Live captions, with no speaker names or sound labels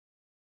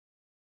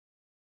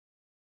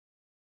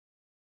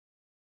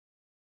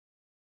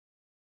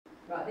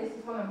Right, this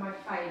is one of my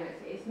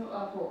favourites. It's not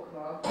a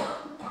hawkmoth,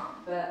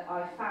 but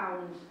I'd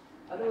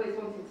always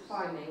wanted to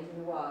find these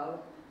in the wild,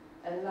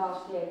 and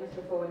last year, just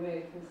before we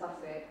moved from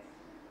Sussex,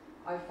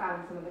 I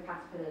found some of the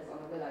caterpillars on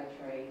a willow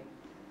tree,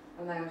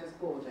 and they were just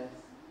gorgeous.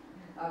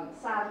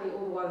 Sadly,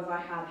 all the ones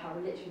I had have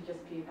literally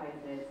just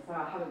pupated, so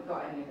I haven't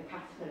got any of the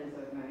caterpillars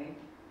with me.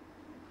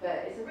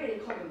 But it's a really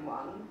common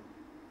one.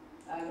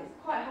 It's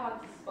quite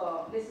hard to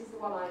spot. This is the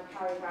one I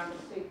carried around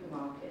the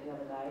supermarket the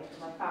other day,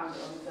 because I found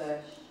it on the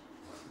bush.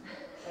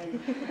 And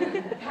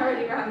carried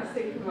it around the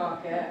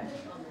supermarket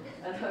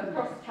and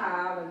across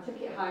town and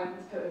took it home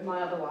to put with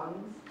my other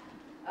ones.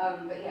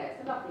 But yeah,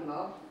 it's a lovely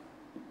moth.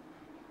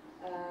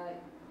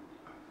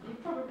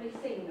 You've probably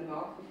seen the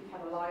moth if you've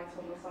had a light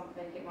on or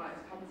something, it might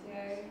have come to you.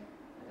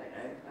 I don't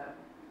know. But...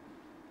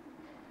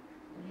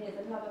 And here's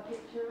another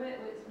picture of it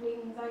with its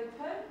wings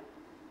open.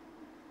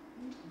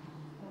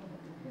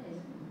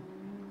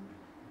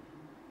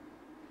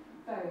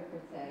 Very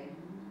pretty.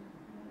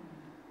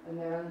 And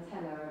their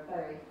antennae are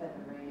very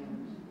feathery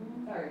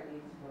and very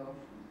beautiful.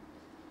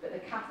 But the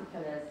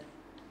caterpillars,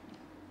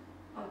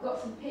 I've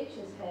got some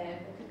pictures here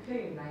of the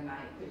cocoon they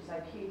make, which they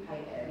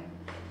pupate in.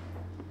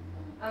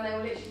 And they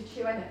will literally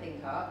chew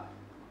anything up.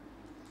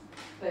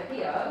 But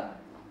here,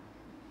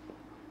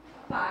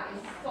 that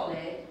is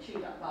solid,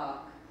 chewed up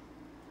bark.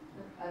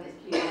 And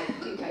it's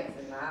pupates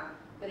in that.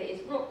 But it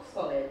is rock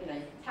solid, you know,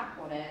 you can tap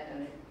on it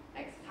and it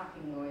makes a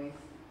tapping noise.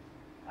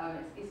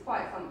 It's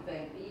quite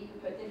something, but you can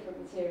put different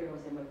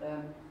materials in with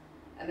them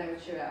and they will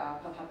chew it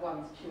up. I've had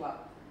ones chew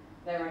up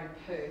their own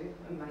poo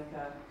and make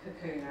a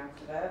cocoon out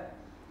of it.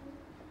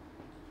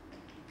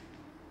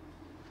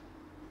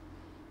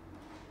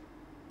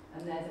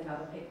 And there's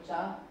another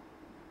picture.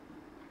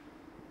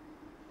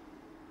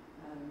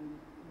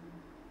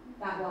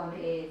 That one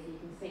is, you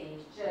can see,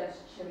 he's just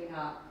chewing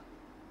up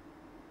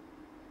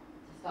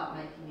to start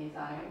making his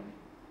own.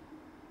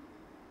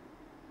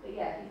 But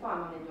yeah, if you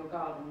find one in your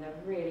garden,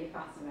 they're really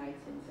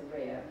fascinating to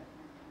rear.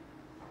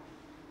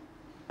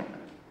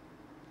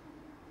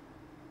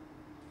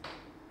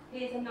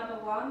 Here's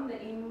another one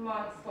that you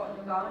might spot in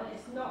your garden.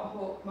 It's not a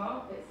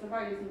hawkmoth, it's a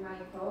rosy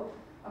maple.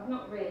 I've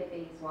not reared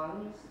these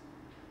ones.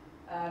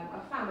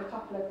 I've found a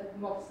couple of the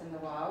moths in the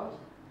wild,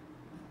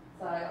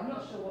 so I'm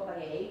not sure what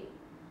they eat,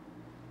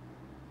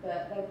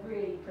 but they're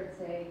really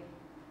pretty.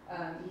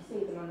 You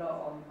see them a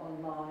lot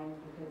online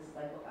because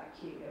they've got that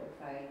cute little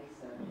face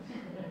and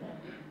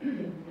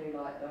people do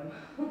like them.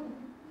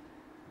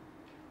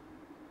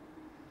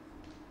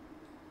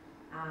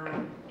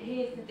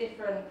 Here's the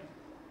different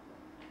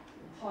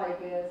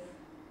tigers.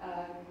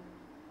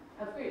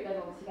 I've grouped them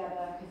all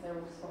together because they're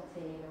all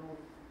spotty, they're all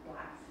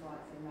blacks,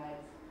 whites and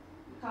reds.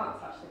 You can't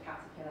touch the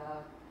caterpillar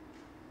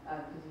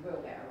because you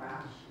will get a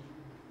rash.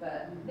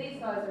 But these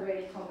guys are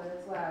really common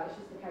as well. It's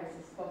just a case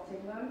of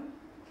spotting them.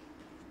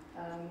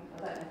 I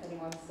don't know if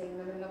anyone's seen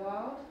them in the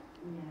wild.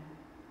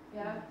 Yeah.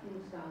 Yeah? In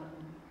the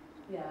garden.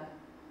 Yeah.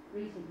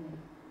 Recently.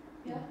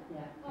 Yeah?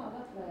 Yeah. Oh,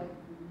 lovely.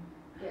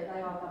 Yeah,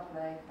 they are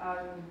lovely.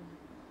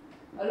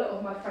 A lot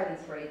of my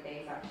friends read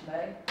these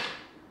actually.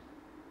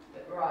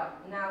 But right,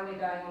 now we're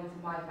going on to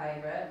my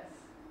favourites,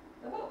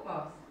 the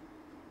hawkmoths.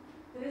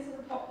 So this is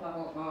a poplar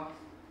hawkmoth.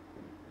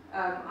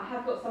 I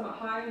have got some at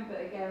home,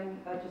 but again,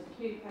 they're just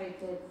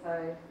pupated,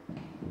 so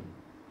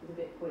it's a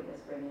bit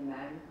pointless bringing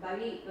them.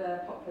 They eat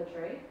the poplar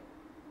tree,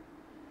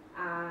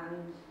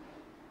 and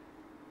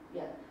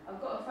yeah,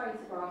 I've got a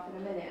photograph in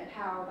a minute of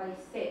how they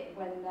sit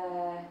when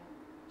they're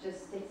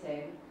just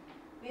sitting.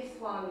 This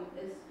one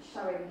is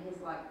showing his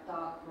like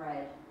dark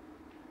red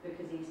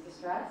because he's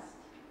distressed,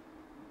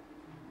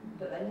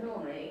 but they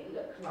normally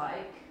look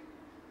like,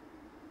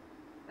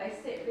 they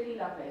sit really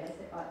lovely, they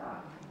sit like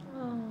that.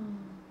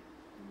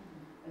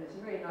 And it's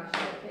a really nice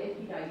shape, but if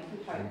you know, you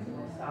could focus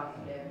on the start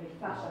of him, he'd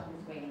flash up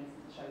his wings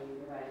to show you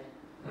the red.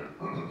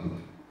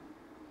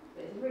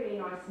 But it's a really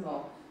nice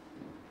moth.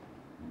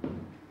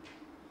 And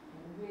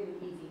really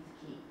easy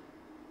to keep.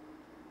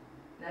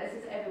 Now this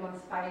is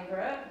everyone's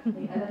favourite,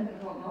 the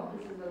elephant hawkmoth.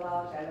 This is a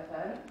large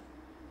elephant.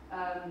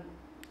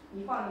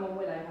 You find them on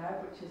willow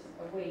herb, which is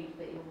a weed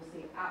that you will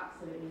see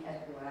absolutely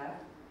everywhere.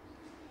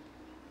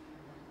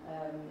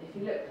 If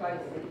you look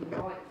closely, you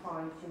might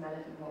find some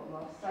elephant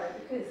hawkmoths. So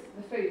because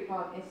the food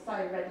plant is so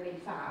readily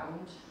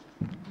found,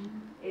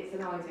 it's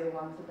an ideal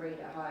one to breed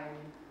at home,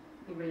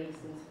 be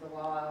released into the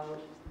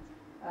wild.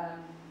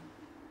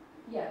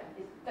 Yeah,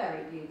 it's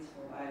very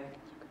beautiful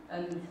though.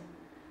 And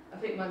I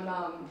think my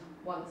mum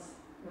once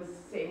was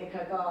sitting in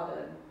her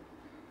garden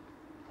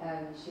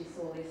and she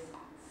saw this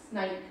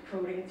snake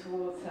crawling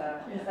towards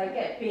her because they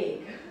get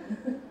big.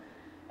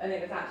 And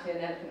it was actually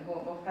an elephant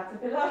hawkmoth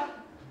caterpillar.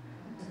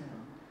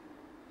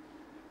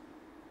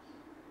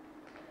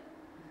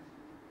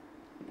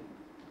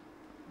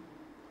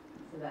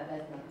 So there's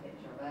another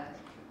picture of it.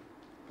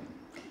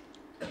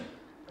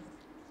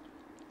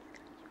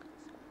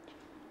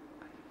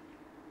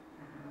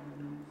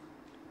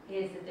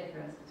 Here's the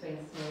difference between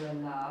small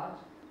and large.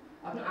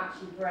 I've not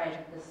actually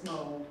bred the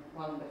small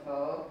one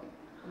before.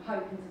 I'm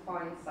hoping to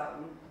find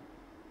some.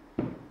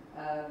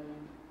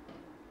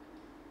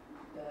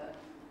 but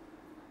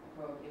I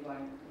probably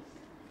won't because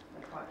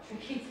they're quite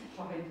tricky to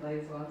find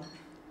those ones.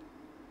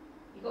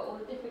 You've got all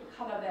the different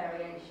colour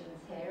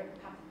variations here of the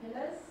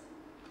caterpillars.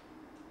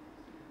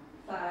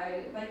 So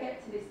they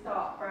get to this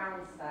dark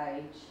brown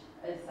stage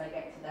as they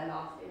get to their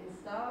last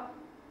instar.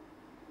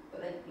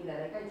 But they, you know,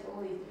 they go to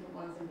all these different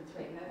ones in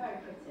between. They're very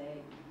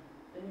pretty.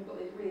 And you've got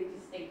these really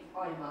distinct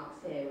eye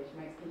marks here, which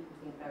makes people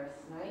think they're a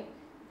snake.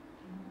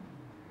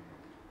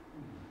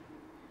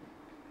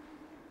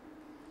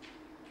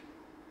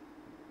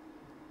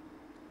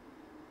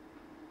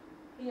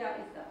 Here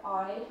is the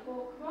eyed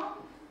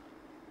hawkmoth.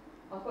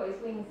 I've got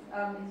his wings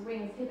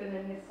hidden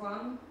in this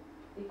one.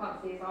 You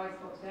can't see his eye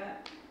spots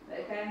yet. But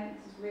again,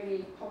 this is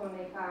really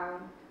commonly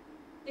found.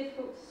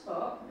 Difficult to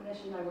spot unless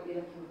you know what you're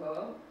looking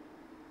for.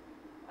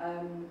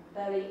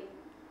 They'll eat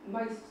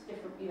most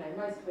different,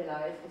 most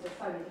willows, because there's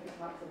so many different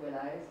types of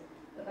willows.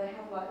 But they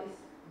have like this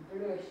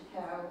bluish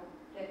tail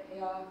dip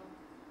here.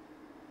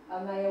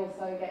 And they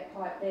also get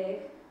quite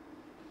big.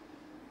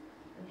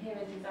 And here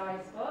is his eye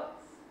spots.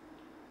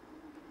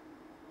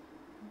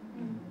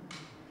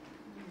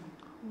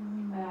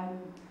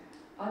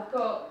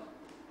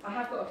 I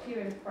have got a few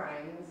in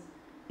frames,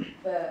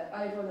 but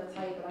over on the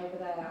table over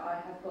there I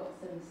have got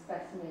some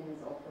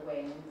specimens of the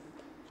wings.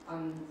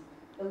 And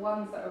the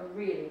ones that are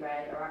really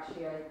red are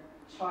actually a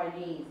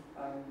Chinese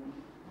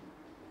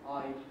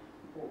eyed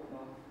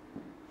hawkmoth.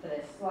 So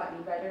they're slightly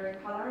redder in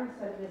colour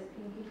instead of this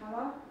pinky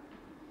colour.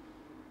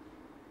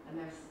 And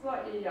they're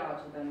slightly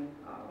larger than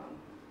our one.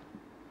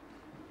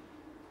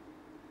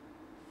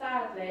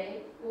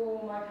 Sadly,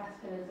 all my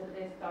caterpillars of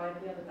this died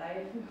the other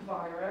day from the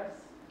virus,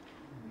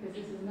 because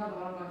this is another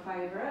one of my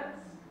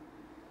favourites,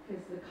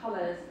 because the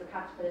colours the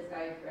caterpillars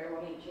go through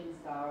on each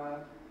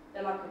instar,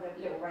 they're like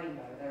a little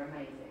rainbow, they're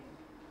amazing.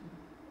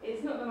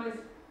 It's not the most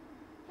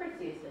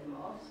prettiest of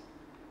moths,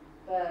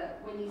 but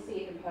when you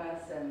see it in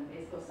person,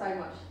 it's got so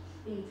much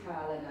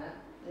detail in it,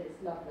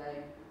 it's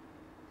lovely.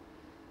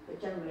 But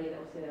generally,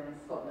 obviously they're in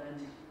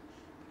Scotland.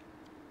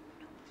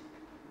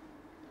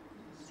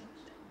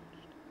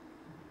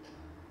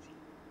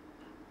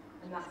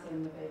 And that's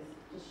in the biz,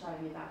 just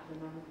showing you that for the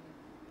moment.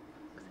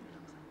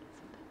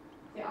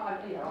 Yeah, I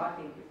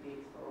think it's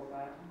beautiful,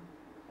 but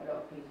a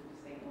lot of people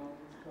just think, well,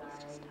 it's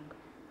plain.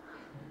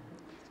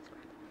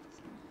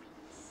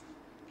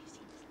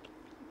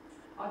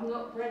 I've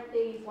not bred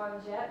these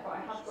ones yet, but I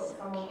have got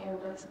some on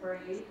order to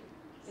breed.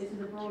 This is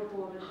a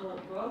broad-bordered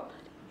hawkmoth.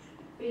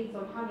 Feeds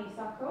on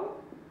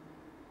honeysuckle,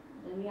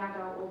 and the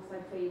adult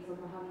also feeds on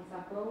the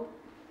honeysuckle.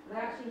 They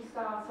actually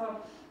start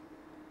off,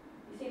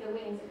 you see the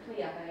wings are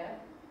clear here.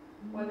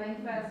 When they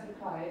firstly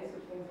close,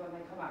 which means when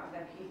they come out of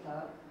their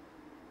pupa,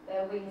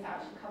 their wings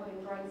actually cover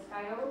in grey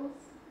scales,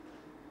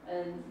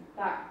 and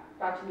that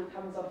gradually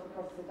comes off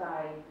across the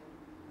day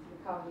to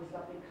become this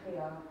lovely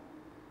clear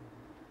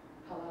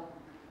colour.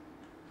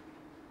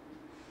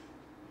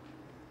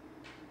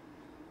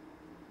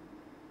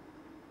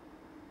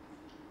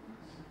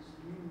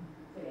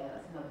 So yeah,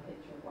 that's another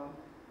picture of one.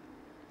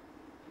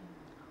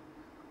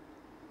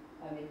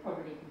 You'd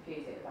probably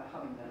confuse it with a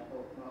hummingbird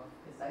hawkmoth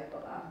because they've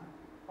got that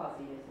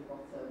fuzzy little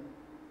bottom.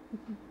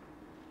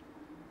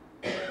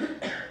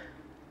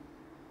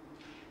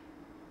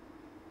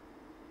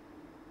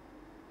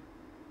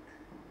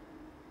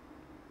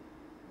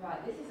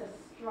 Right, this is a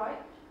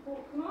striped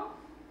hawkmoth.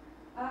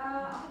 I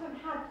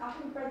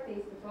haven't bred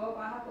these before,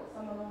 but I have got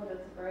some on order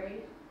to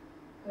breed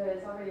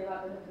because I really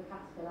like the look of the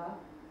caterpillar.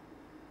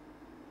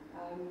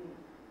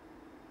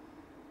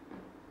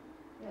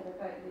 Yeah,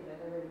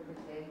 they're really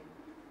pretty.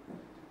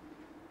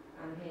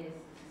 And here's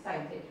the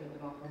same picture of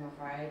them off, I'm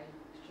afraid.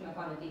 Just trying to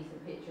find a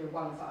decent picture of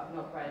ones that I've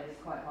not bred is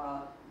quite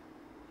hard.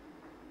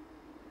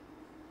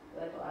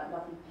 But they've got that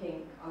lovely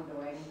pink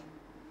underwing.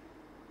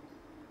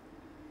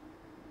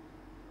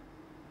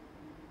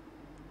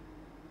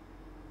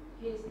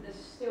 Here's the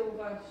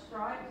silver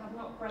stripes. I've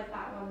not bred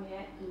that one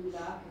yet either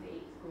because it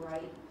eats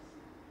grapes.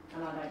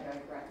 And I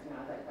don't grow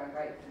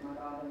grapes in my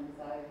garden,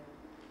 so.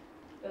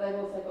 But they've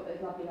also got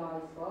those lovely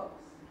eye spots.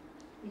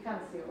 You can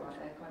see it right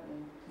there, can't you?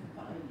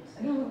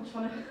 No, I'm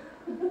trying to.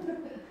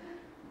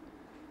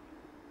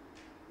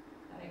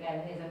 And again,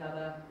 here's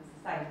another, it's the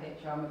same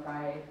picture, I'm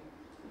afraid.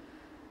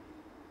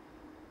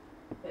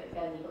 But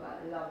again, you've got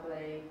that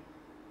lovely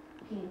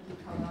pinky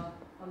colour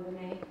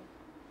underneath.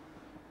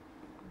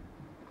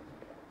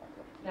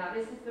 Now,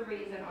 this is the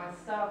reason I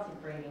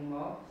started breeding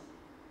moths.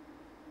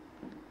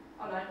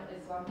 Oh no, not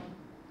this one.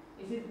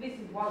 This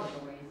is one of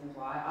the reasons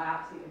why I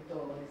absolutely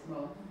adore this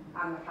moth,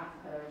 and the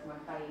caterpillar is my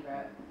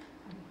favourite,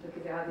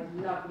 because it has this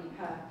lovely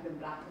purple and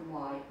black and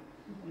white,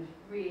 and this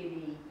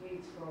really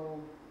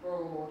beautiful,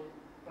 broad,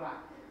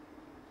 black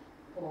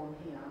form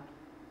here.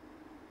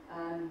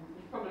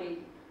 You've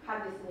probably had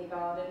this in your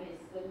garden.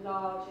 It's the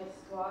largest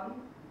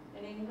one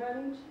in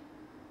England,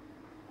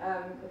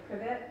 the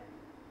privet.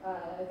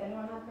 Has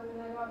anyone had one in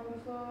their garden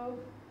before?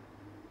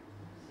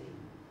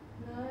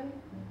 No?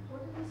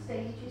 What are the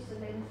stages, the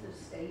length of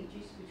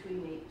stages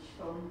between each,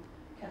 from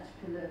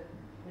caterpillar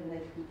when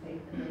they pupa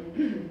and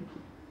then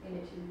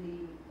into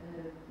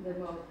The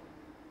moth.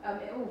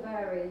 It all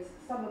varies.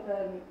 Some of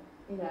them,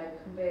 you know,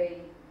 can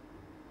be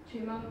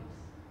 2 months,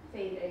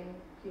 feeding,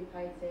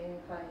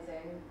 pupating,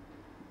 closing.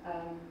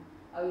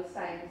 I was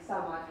saying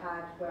some I've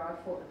had where I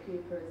thought the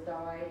pupa has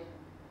died.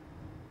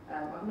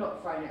 I've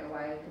not thrown it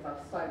away because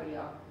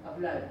I've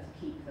learned to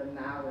keep them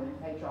now, and if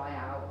they dry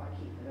out, I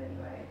keep them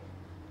anyway.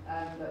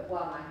 But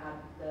one I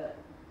had that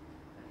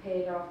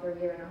appeared after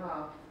 1.5 years,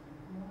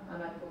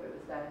 and I thought it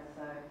was dead,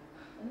 so.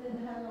 And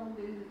then how long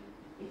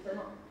if they're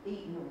not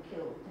eaten or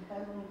killed, how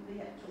long do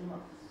the actual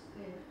moths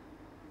live?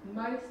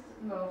 Most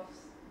moths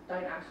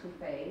don't actually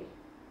feed,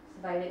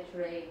 so they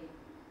literally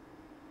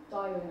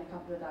die within a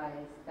couple of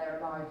days. They're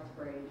alive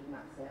to breed, and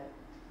that's it.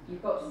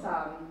 You've got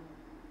some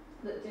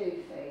that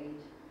do feed,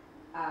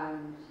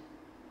 and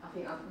I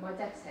think my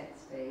death's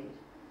heads feed.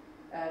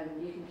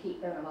 You can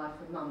keep them alive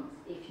for months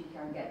if you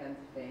can get them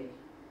to feed,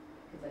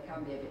 because they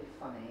can be a bit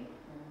funny.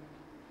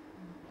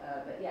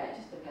 But yeah, it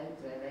just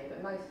depends really.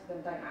 But most of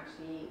them don't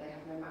actually eat, they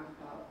have no mouth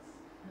parts.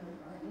 Oh,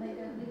 right. And they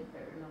don't live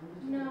very long.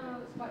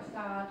 No, it's quite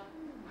sad.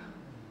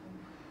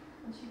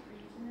 Once you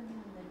breathe in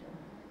them, they die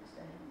the next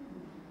day.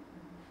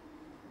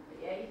 But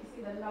yeah, you can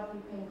see the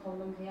lovely pink on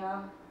them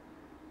here.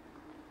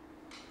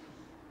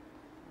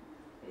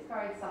 It's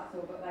very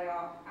subtle, but they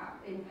are,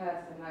 in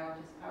person, they are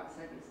just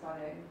absolutely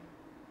stunning.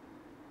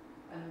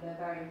 And they're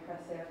very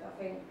impressive. I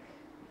think,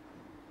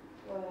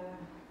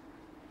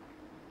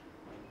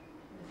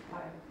 if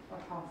I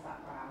pass that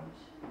round,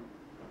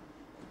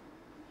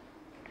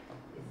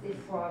 it's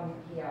this one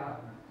here.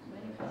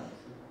 Many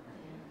colours.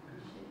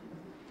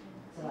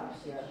 So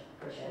that's your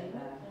crochet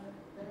there.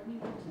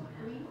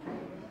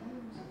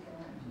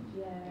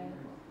 Yeah.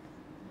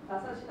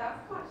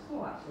 That's quite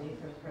small actually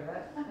for a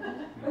privet.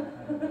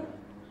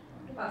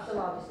 That's the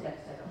largest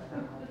desk I've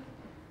ever had.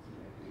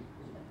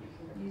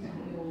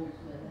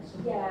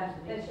 Yeah,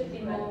 there should be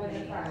more in the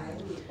frame,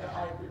 but I,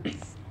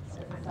 as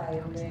I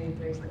say, moved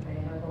recently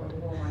and I got rid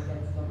of all my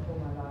dead stock, all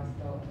my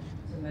livestock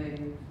to move,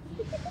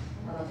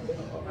 and I've just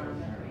not got around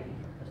to it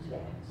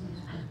yet.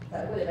 But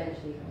it will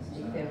eventually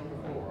be filled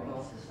with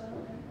hawkmoths.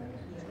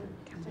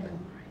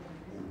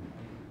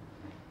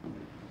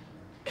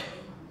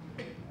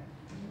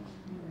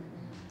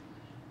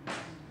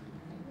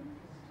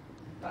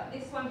 But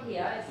this one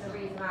here is the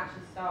reason I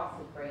actually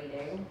started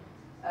breeding.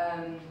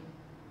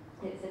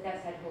 It's a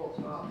death's head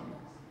hawkmoth.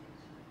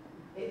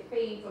 It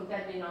feeds on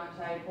deadly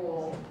nightshade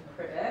or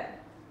privet,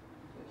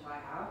 which I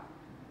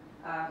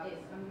have.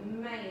 It's an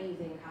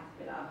amazing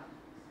caterpillar,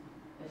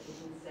 as you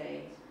can see.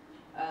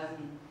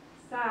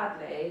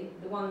 Sadly,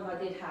 the ones I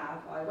did have,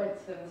 I went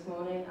to them this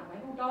morning and they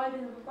all died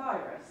in the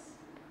virus.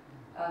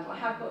 I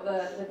have got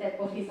the dead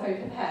bodies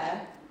over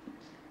there.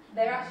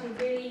 They're actually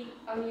really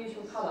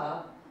unusual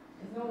colour,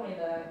 because normally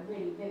they're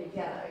really vivid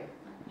yellow.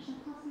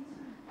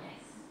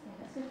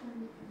 Yes.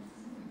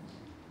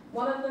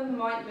 One of them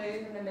might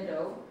move in the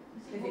middle,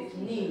 because it's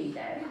nearly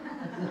dead,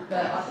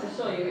 but I can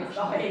assure you it's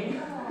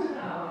dying.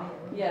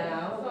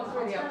 Yeah, I was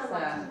really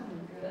upset.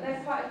 But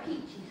they're quite a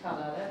peachy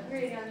colour, they're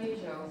really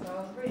unusual, so I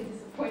was really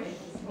disappointed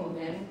this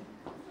morning.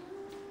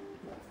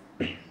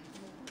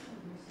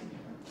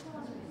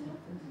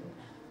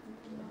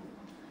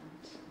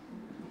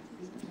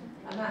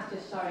 And that's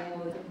just showing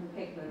all the different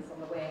pigments on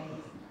the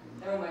wings.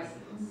 They're almost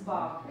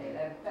sparkly,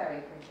 they're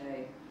very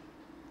pretty.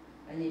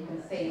 And you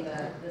can see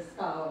the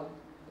skull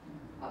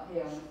up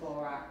here on the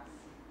thorax.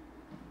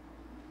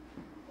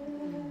 I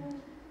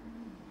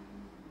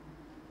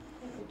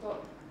think we've got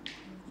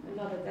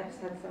another death's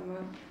head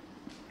somewhere.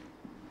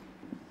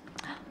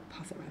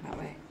 Pass it right that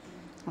way.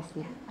 That's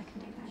yeah, I can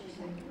do that.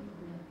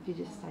 If you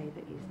just say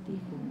that he's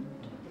deformed.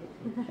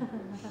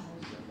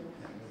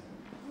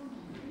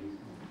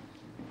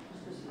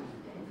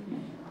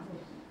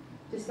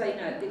 Just so you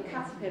know, the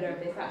caterpillar of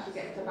this actually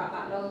gets to about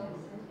that long.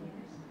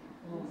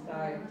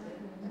 So,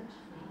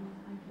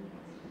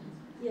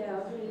 yeah, I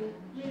was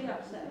really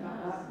upset about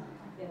that.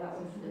 Yeah, that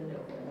one's still a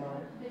little bit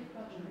alive.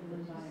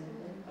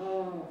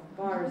 Oh,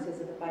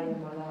 viruses are the bane of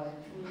my life.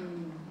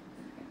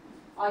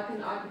 I can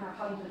have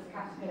hundreds of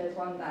caterpillars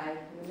one day,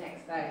 and the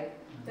next day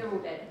they're all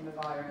dead from the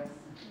virus.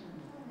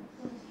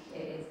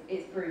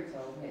 It's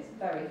brutal. It's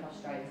very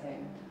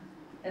frustrating,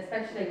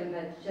 especially when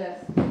they're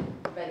just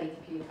ready to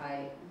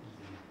pupate.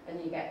 And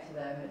you get to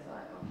them, it's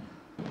like, oh.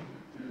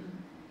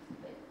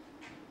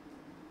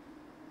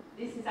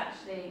 This is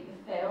actually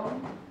the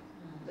film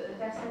that the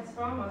death's head's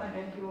from. I don't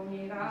know if you all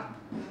knew that.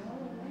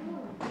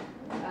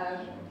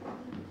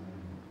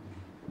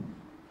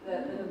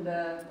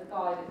 The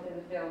guy that's in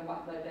the film,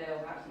 Buffalo Bill,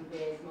 actually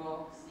bears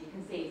moths. You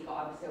can see he's got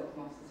other silk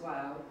moths as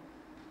well.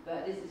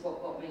 But this is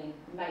what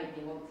made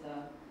me want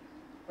to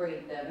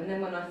breed them. And then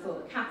when I saw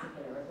the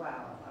caterpillar as well,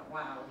 I was like,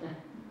 wow.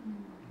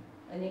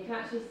 And you can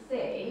actually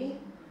see,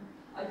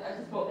 I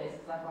just bought this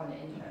because I find it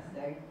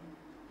interesting,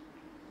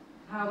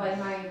 how they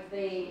made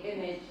the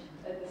image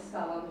of the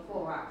skull on the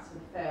thorax for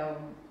the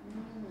film.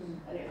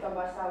 And it was done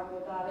by Sorell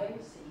Matei,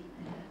 this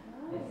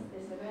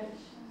image.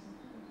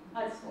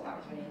 I just thought that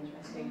was really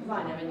interesting because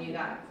I never knew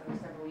that until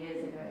several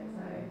years ago.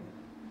 So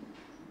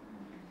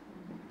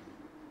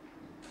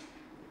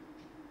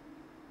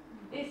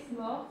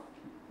moth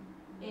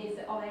is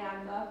the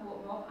oleander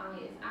hawkmoth, and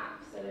it is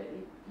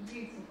absolutely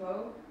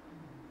beautiful.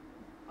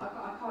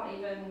 I can't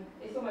even,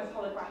 it's almost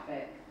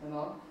holographic, the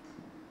moth.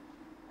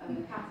 And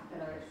the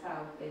caterpillar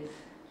itself is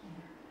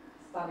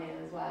stunning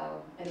as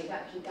well. And it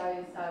actually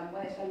goes,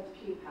 when it's ready to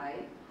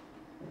pupate,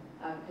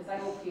 because they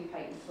all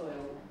pupate in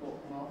soil,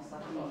 hawkmoths, I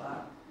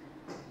forgot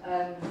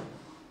that.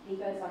 He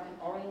goes like an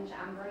orange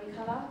ambery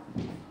colour,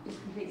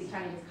 just completely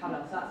changes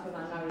colour, so that's when I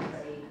know he's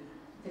ready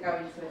to go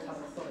into a tub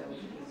of soil to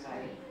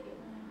pupate.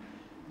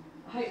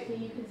 Hopefully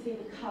you can see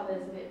the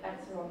colours a bit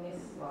better on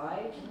this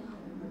slide.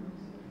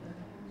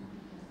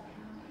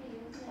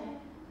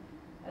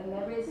 And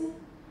there is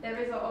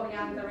an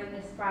oleander in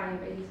this frame,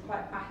 but he's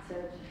quite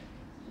battered.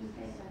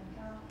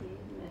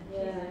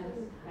 Yeah,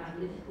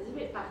 it's a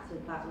bit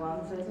battered, that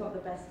one, so it's not the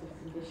best of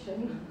condition.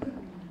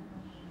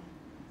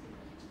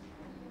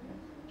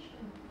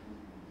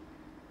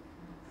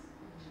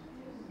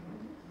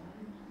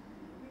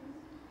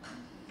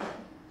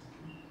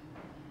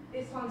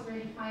 This one's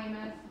really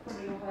famous,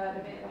 probably all heard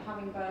of it, the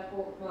hummingbird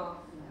hawkmoth.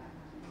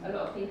 A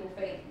lot of people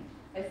think,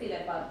 they see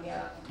their bud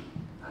here,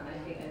 and they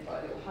think they've got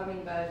a little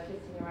hummingbird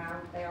flitting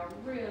around. They are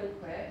really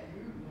quick.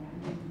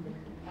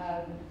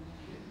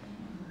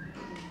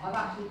 I've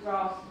actually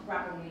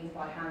grabbing these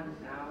by hand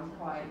now.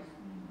 If I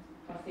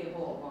see a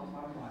hawkmoth,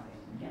 I'm like,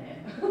 get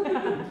it.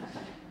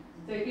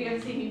 So if you ever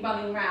see me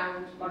running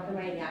around like a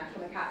maniac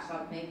trying to catch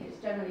something,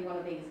 it's generally one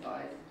of these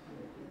guys.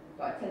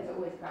 But I tend to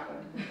always grab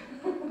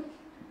them.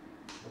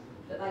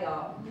 But they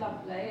are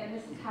lovely, and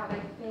this is how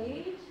they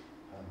feed.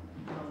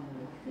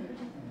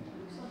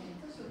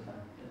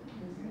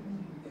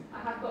 I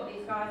have got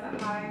these guys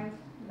at home.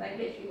 They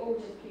literally all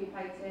just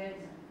pupated.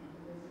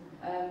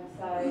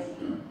 So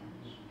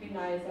who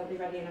knows, they'll be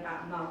ready in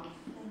about a month.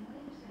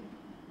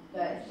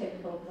 But it's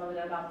typical because I would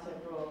have loved to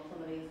have brought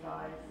some of these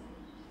guys.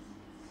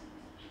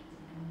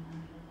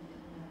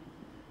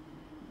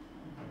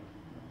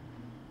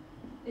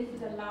 This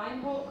is a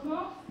lime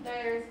hawkmoth.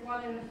 There is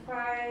one in the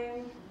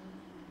frame.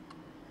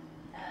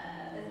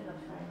 There's another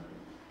frame.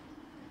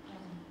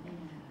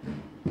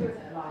 There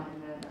isn't a line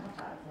in there.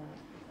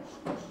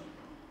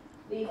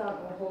 These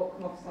aren't the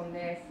hawkmoths on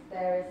this.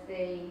 There is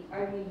the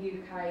only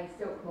UK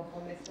silk moth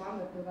on this one,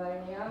 the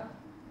Pavonia.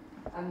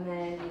 And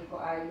then you've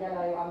got a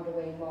yellow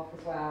underwing moth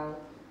as well,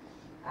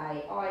 a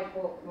eyed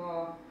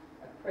hawkmoth,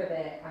 a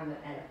privet, and an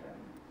elephant.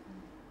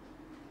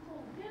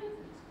 Oh, the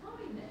elephant's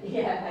fine.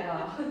 Yeah, they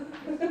are.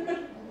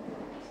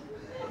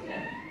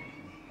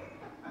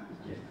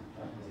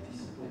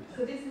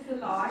 So this is the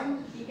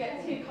line. You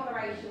get two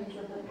colorations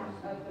of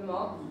the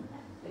moth.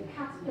 The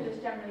caterpillar is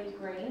generally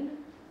green.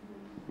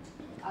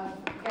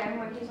 Again,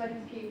 when he's ready to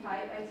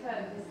pupate, they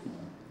turn this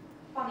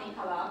funny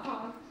colour. I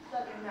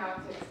don't even know how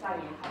to explain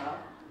the colour.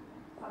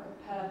 It's like a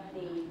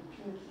purpley,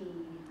 pinky.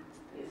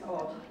 It's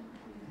odd.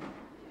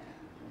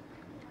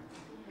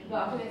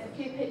 But there's a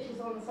few pictures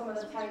on some of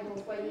the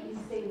tables where you can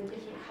see the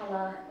different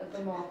colour of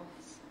the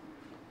moths.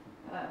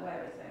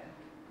 Where is it?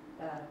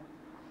 There.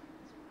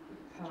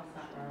 Past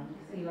that round.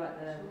 You see like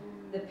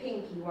the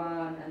pinky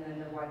one and then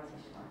the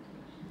whitish one.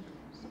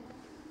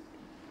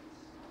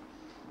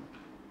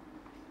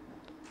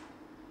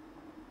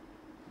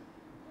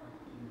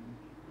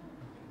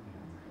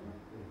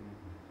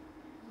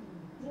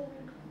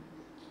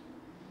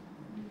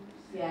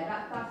 Yeah,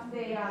 that's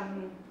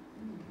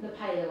the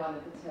paler one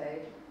of the two.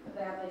 But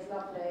they have these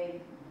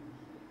lovely,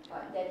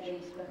 like dead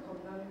leaf look on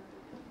them.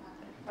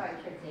 Very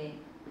pretty.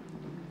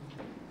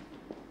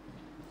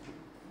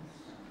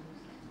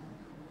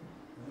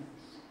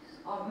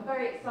 I'm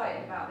very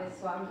excited about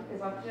this one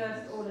because I've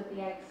just ordered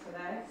the eggs for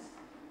this.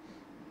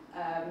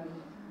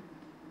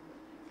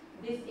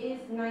 This is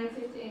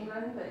native to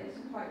England, but it's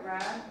quite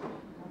rare,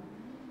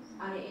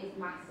 and it is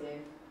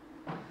massive.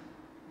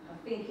 I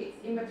think it's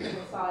in between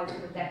the size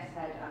of a death's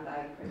head and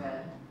a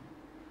privet,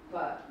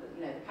 but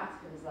you know the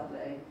caterpillar's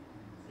lovely.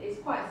 It's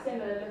quite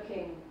similar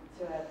looking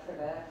to a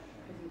privet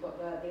because you've got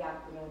the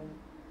abdomen.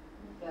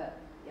 But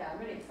yeah, I'm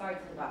really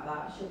excited about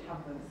that. I should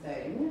have them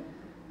soon.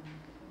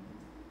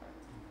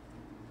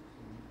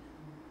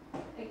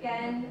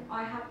 Again,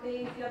 I had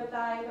these the other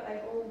day, but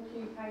they've all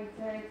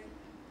pupated.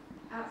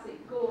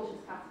 Absolutely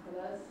gorgeous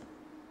caterpillars.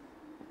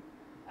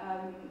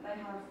 They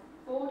have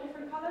 4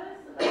 different colours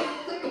that they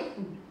have,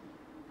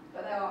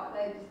 but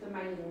they're just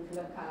amazing to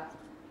look at.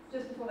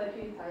 Just before they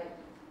pupate,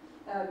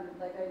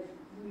 they go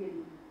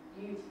really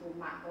beautiful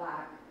matte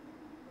black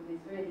with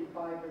these really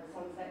vibrant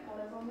sunset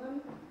colours on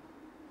them.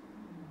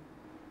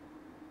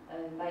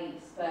 And they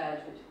eat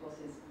spurge, which of course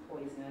is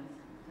poisonous.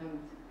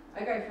 I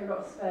go for a lot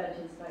of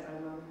spurges, don't I,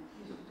 Mum?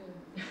 You should do.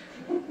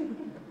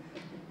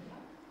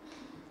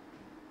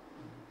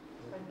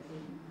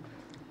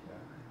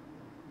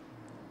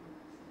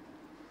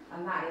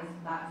 And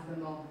that's the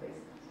moth.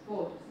 It's a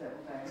gorgeous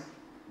little thing.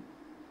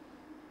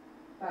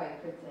 Very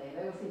pretty.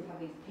 They all seem to have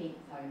these pink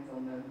tones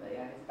on them, but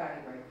yeah, it's very,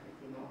 very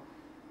pretty moth.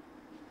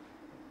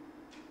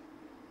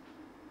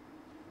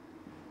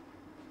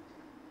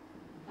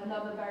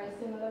 Another very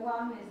similar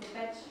one is the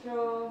bed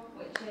straw,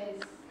 which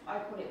is, I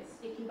call it the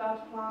sticky bud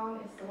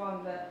plant. It's the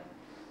one that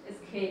as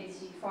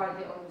kids, you find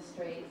it on the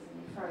streets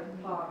and you throw the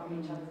plant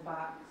on each other's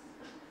backs.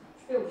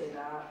 Still do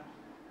that.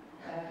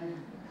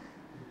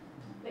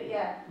 But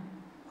yeah,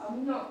 I've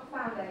not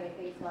found any of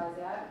these guys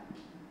yet.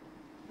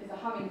 There's a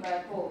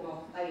hummingbird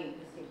hawkmoth, they eat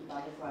the sticky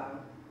bug as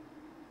well.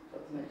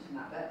 Got to mention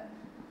that bit.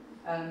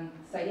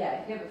 So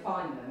yeah, if you ever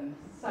find them,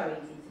 it's so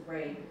easy to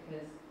breed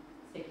because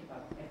sticky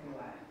bugs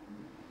everywhere.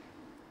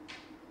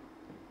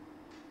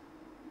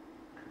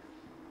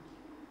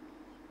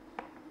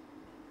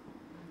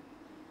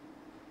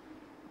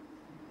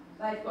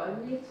 They've got a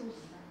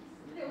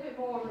little bit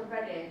more of a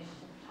reddish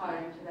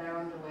tone to their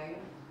underwing.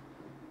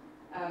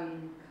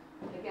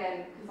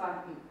 Again, because I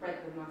haven't bred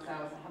them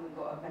myself, I haven't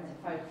got a better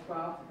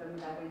photograph of them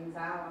with their wings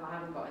out, and I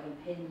haven't got any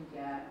pinned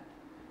yet,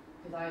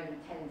 because I only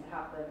tend to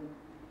have them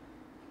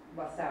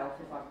myself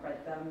if I've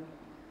bred them.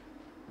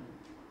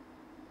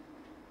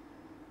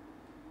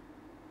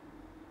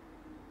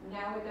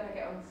 Now we're going to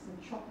get on to some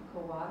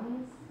tropical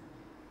ones,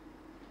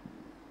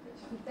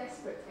 which I'm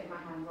desperate to get my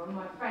hands on.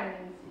 My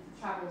friend who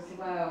travels the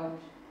world,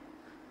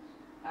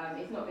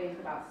 he's not been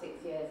for about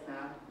 6 years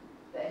now,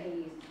 but he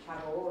used to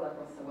travel all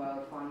across the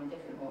world finding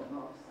different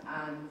hawkmoths,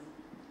 and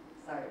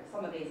so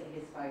some of these are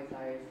his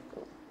photos,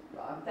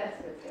 but I'm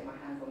desperate to get my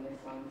hands on this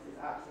one because it's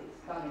absolutely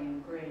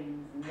stunning,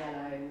 greens and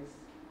yellows.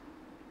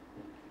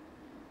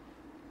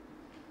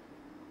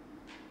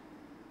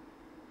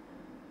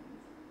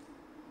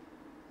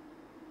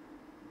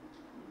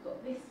 We've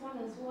got this one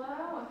as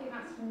well, I think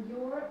that's from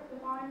Europe, the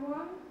vine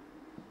one.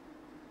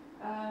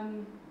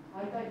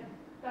 I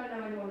don't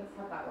know anyone that's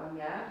had that one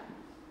yet.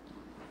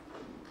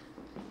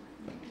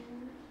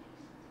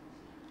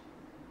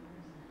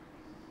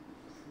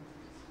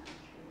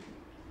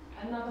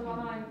 Another one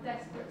I'm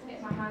desperate to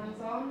get my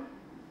hands on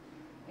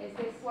is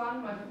this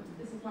one.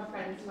 This is my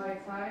friend's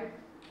photo.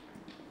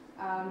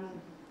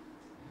 I'm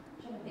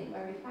trying to think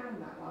where he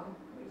found that one.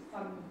 It was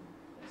some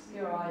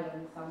obscure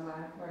island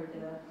somewhere where he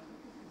did a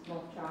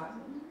moth trap.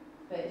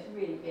 But it's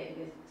really big,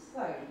 it's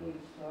so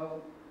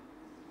beautiful.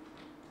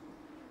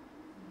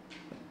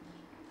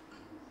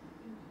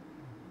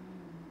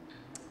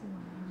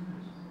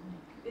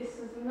 This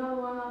is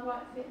another one I'd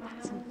like to get my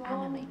hands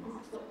on. This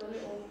has got the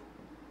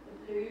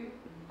blue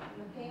and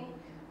the pink.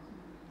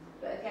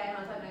 But again, I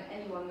don't know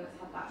anyone that's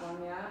had that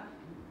one yet.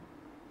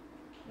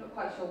 Not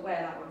quite sure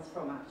where that one's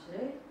from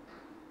actually.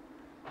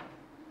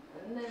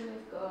 And then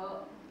we've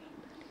got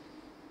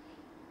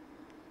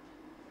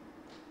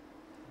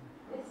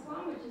this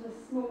one, which is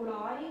a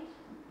small-eyed.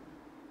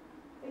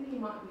 I think he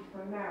might be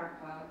from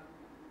America.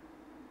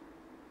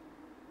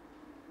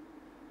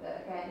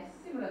 But again, it's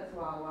similar to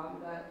our one,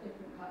 but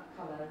different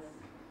colours.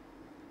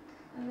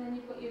 And then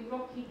you've got your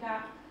rocky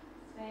gap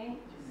thing,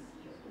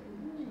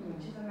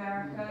 which is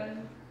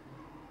American.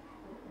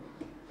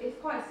 It's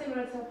quite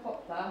similar to a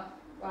poplar.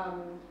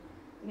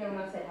 You know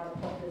when I said how the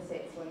poplar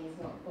sits when he's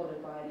not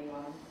bothered by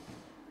anyone?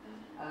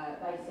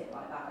 They sit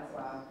like that as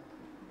well.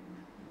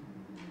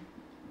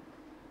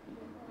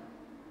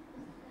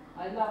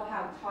 I love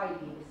how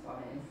tidy this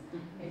one is.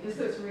 It just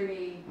looks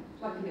really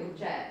like a little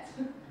jet.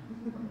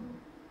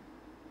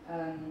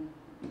 I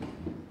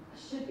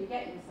should be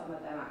getting some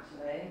of them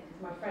actually,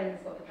 because my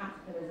friend's got the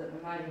caterpillars at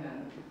the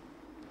moment.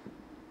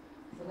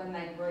 So when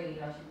they breed,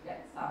 I should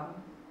get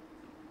some.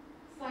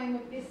 Same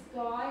with this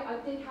guy. I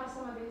did have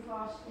some of these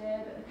last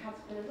year, but the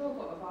caterpillars all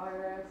got a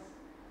virus.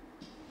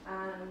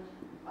 And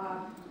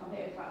I think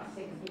it was about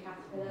 60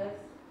 caterpillars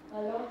I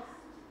lost,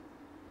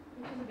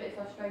 which is a bit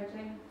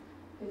frustrating,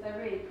 because they're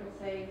really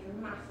pretty. It's a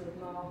massive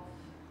moth.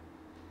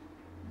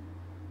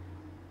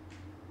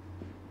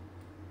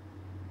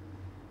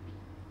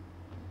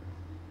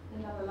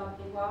 Another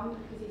lovely one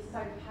because he's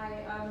so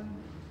pale.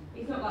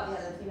 He's not like the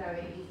others, you know,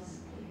 he's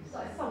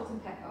like salt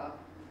and pepper,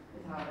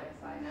 is how I'd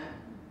explain it.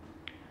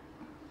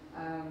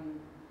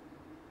 I'm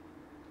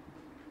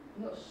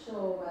not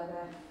sure where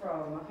they're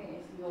from. I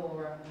think it's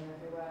Europe and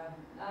everywhere.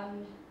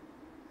 And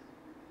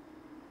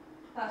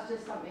that's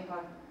just something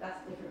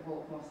that's different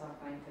hawkmoths I've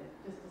painted,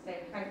 just to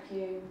say thank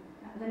you.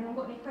 Has anyone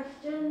got any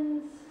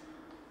questions?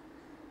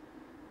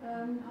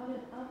 Are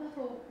the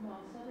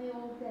hawkmoths, are they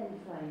all day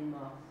flame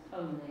moths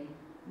only?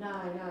 No.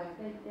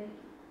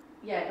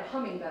 Yeah, the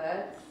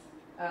hummingbirds,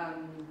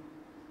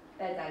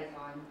 they're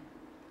daytime.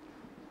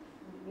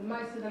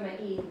 Most of them are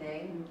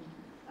evening.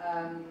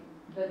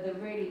 The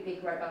really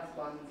big robust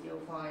ones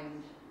you'll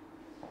find,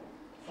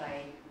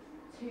 say,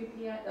 2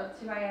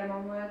 a.m.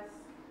 onwards,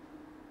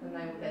 and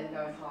they will then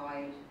go and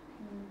hide.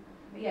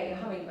 But yeah, your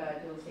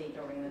hummingbird you'll see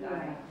during the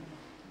day.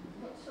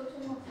 What sort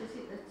of moth is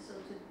it that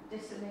sort of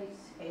decimates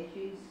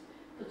hedges,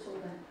 puts all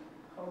that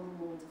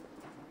horrible stuff?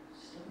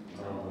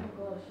 Oh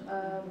gosh. I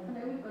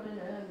know we've got an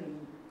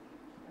ermine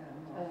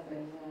moth,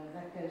 Yeah.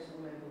 that goes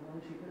all over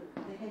one tree, but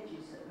the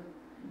hedges that are...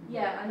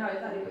 Yeah, I know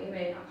exactly what you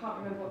mean. I can't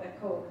remember what they're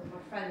called because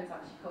my friend's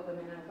actually got them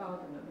in her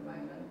garden at the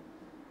moment.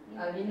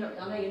 I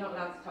know you're not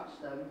allowed to touch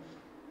them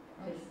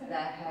because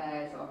their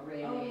hairs are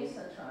really... Oh yes,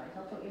 that's right.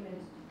 I thought you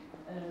meant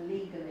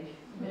legally.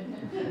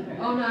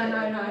 Oh no.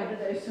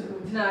 Those sort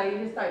of... No,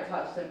 you just don't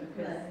touch them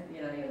because, No.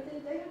 you know...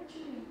 But they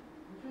actually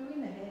grew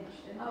in a hedge,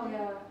 didn't Oh they?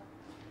 yeah.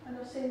 And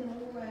I've seen them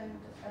all around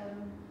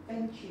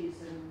benches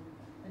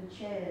and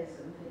chairs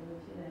and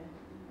things, you know.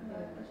 And I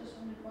just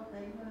wondered what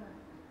they were.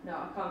 No,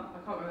 I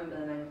can't remember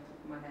the name off the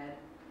top of my head.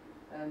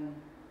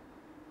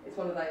 It's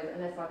one of those,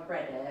 unless I've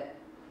read it,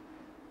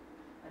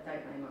 I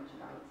don't know much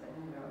about it,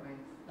 you know what I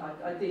mean?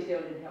 I do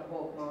deal in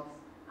hawkmoths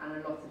and a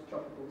lot of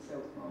tropical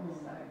silk moths,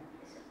 so.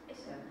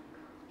 Yeah.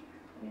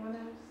 Anyone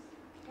else?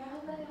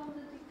 Are they on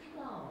the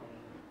decline?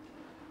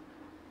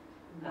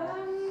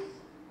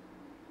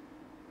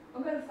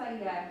 I'm going to say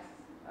yes,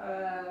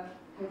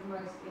 because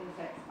most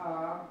insects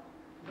are.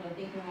 You know,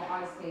 thinking what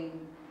I've seen,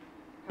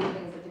 how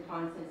things have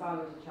declined since I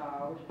was a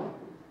child.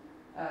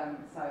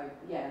 So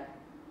yeah,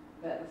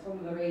 but that's one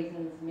of the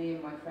reasons me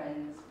and my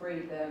friends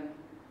breed them.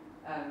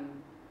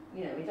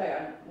 You know,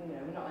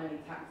 we're not only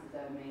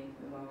taxidermy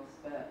the moths,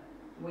 but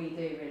we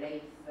do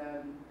release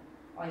them.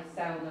 I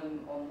sell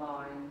them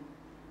online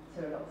to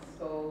a lot of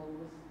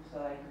schools, so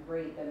they can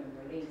breed them and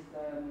release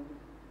them.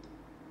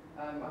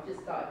 I've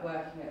just started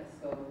working at a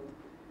school,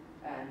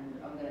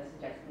 and I'm going to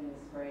suggest in the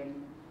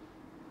spring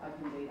I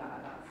can do that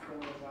at that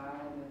school as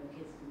well, and then the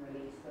kids can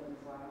release them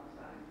as well.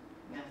 So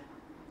yeah,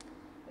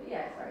 but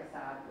yeah, it's very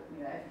sad, but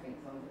you know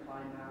everything's on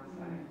decline now.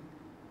 So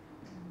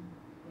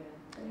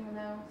yeah. Anyone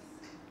else?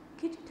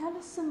 Could you tell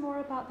us some more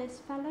about this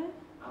fellow?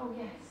 Oh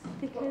yes.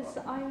 Because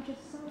I'm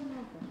just so in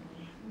love with him.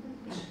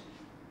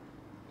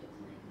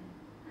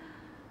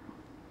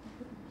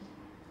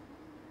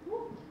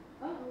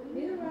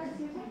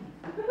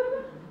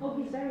 Oh,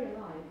 he's very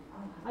alive.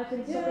 I've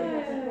been stopping him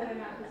to pull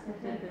him out of his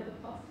head for the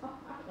past half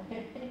hour.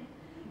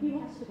 He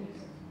wants to be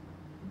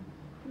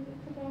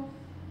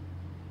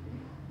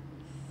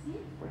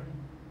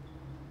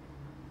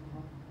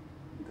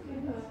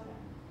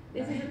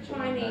This is a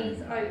Chinese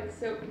oak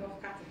silk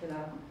moth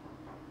caterpillar.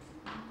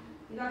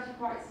 He's actually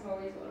quite small,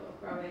 he's got a lot of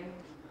growing.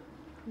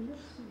 He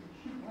looks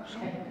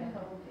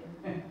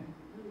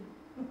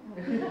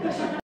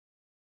so